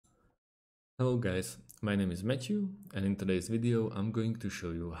Hello guys, my name is Matthew, and in today's video I'm going to show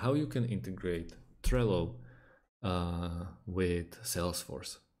you how you can integrate Trello with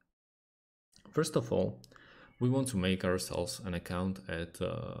Salesforce. First of all, we want to make ourselves an account at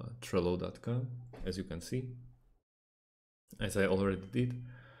Trello.com, as you can see, as I already did.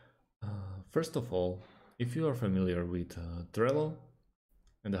 First of all, if you are familiar with Trello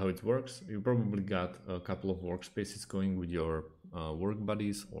and how it works, you probably got a couple of workspaces going with your work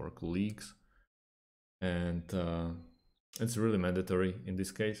buddies or colleagues. And it's really mandatory in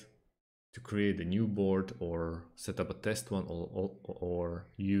this case to create a new board or set up a test one or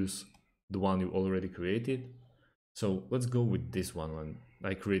use the one you already created. So let's go with this one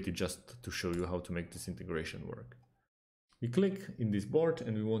I created just to show you how to make this integration work. We click in this board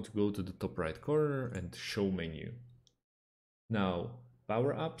and we want to go to the top right corner and show menu. Now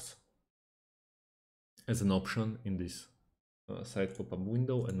power apps as an option in this side pop-up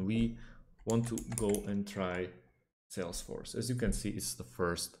window, and we want to go and try Salesforce. As you can see, it's the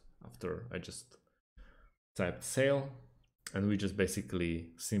first after I just typed sale, and we just basically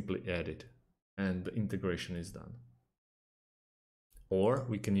simply add it and the integration is done. Or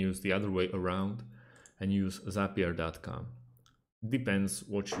we can use the other way around and use Zapier.com. Depends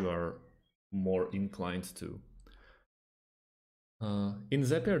what you are more inclined to. In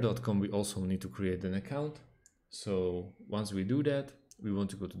Zapier.com we also need to create an account. So once we do that, we want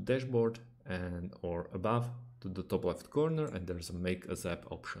to go to dashboard and or above to the top left corner, and there's a make a zap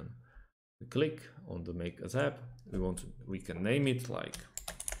option. We click on the make a zap. We can name it like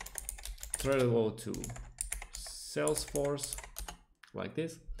Trello to Salesforce, like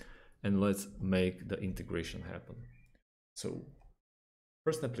this, and let's make the integration happen. So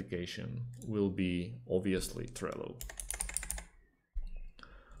first application will be obviously Trello.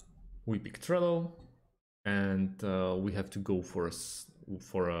 We pick Trello, and we have to go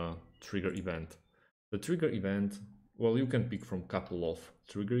for a trigger event. The trigger event, well, you can pick from a couple of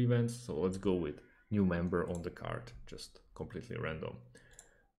trigger events. So let's go with new member on the card, just completely random.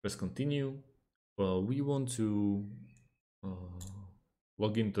 Press continue. Well, we want to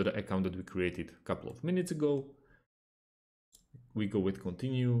log into the account that we created a couple of minutes ago. We go with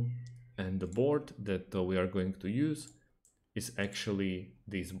continue, and the board that we are going to use is actually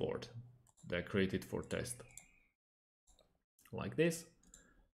this board that I created for test. Like this.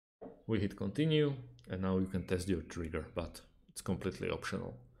 We hit continue, and now you can test your trigger, but it's completely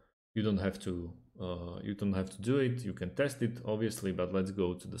optional. You don't have to do it. You can test it obviously, but let's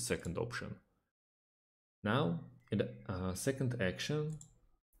go to the second option. Now in the second action,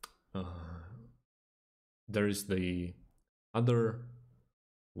 there is the other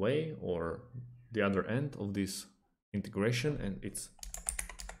way or the other end of this integration, and it's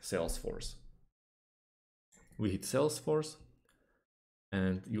Salesforce. We hit Salesforce,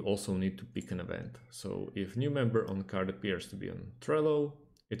 and you also need to pick an event. So if new member on card appears to be on Trello,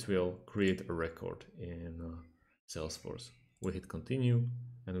 it will create a record in Salesforce. We hit continue,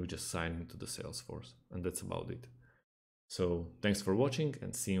 and we just sign into the Salesforce, and that's about it. So thanks for watching,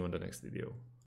 and see you on the next video.